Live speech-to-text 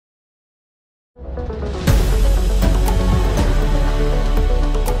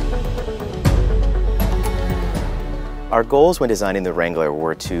Our goals when designing the Wrangler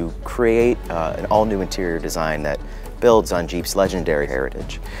were to create an all-new interior design that builds on Jeep's legendary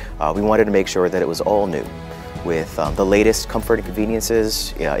heritage. We wanted to make sure that it was all new, with the latest comfort and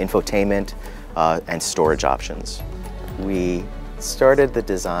conveniences, infotainment, and storage options. We started the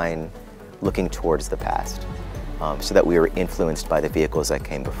design looking towards the past, so that we were influenced by the vehicles that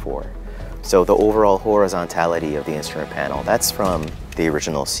came before. So the overall horizontality of the instrument panel, that's from the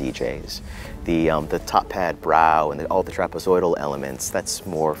original CJs. The top pad brow and all the trapezoidal elements, that's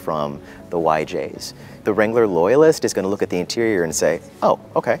more from the YJs. The Wrangler loyalist is going to look at the interior and say, oh,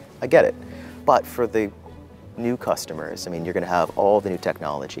 okay, I get it. But for the new customers, I mean, you're going to have all the new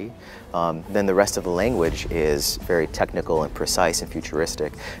technology. Then the rest of the language is very technical and precise and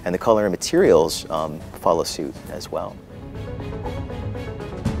futuristic. And the color and materials follow suit as well.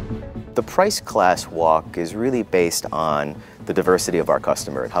 The price class walk is really based on the diversity of our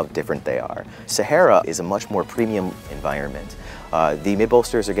customer, how different they are. Sahara is a much more premium environment. The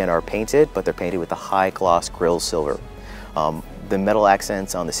mid-bolsters, again, are painted, but they're painted with a high-gloss grill silver. The metal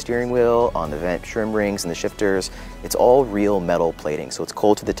accents on the steering wheel, on the vent trim rings and the shifters, it's all real metal plating, so it's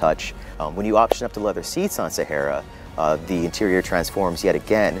cold to the touch. When you option up to leather seats on Sahara, the interior transforms yet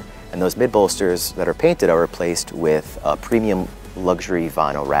again, and those mid-bolsters that are painted are replaced with premium luxury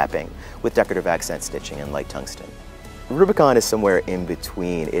vinyl wrapping with decorative accent stitching and light tungsten. Rubicon is somewhere in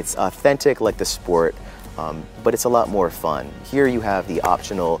between. It's authentic like the Sport, but it's a lot more fun. Here you have the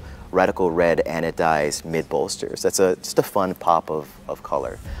optional radical red anodized mid-bolsters. That's just a fun pop of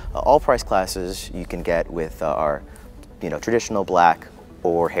color. All price classes you can get with our traditional black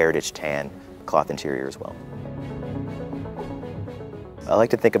or heritage tan cloth interior as well. I like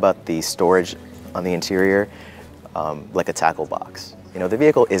to think about the storage on the interior like a tackle box. The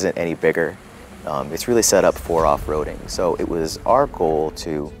vehicle isn't any bigger. It's really set up for off-roading. So it was our goal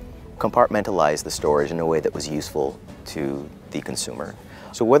to compartmentalize the storage in a way that was useful to the consumer.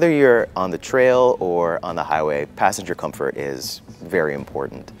 So whether you're on the trail or on the highway, passenger comfort is very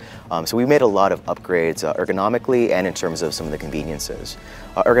important. So we made a lot of upgrades ergonomically and in terms of some of the conveniences.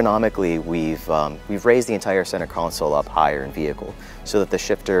 Ergonomically, we've raised the entire center console up higher in vehicle so that the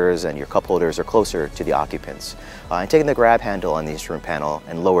shifters and your cup holders are closer to the occupants. And taken the grab handle on the instrument panel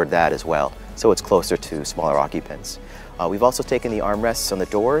and lowered that as well, so it's closer to smaller occupants. We've also taken the armrests on the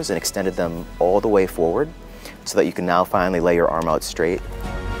doors and extended them all the way forward so that you can now finally lay your arm out straight.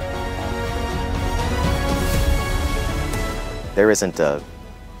 There isn't a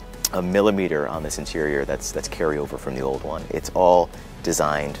millimeter on this interior that's carryover from the old one. It's all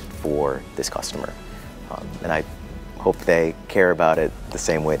designed for this customer. And I hope they care about it the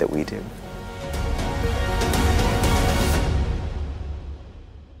same way that we do.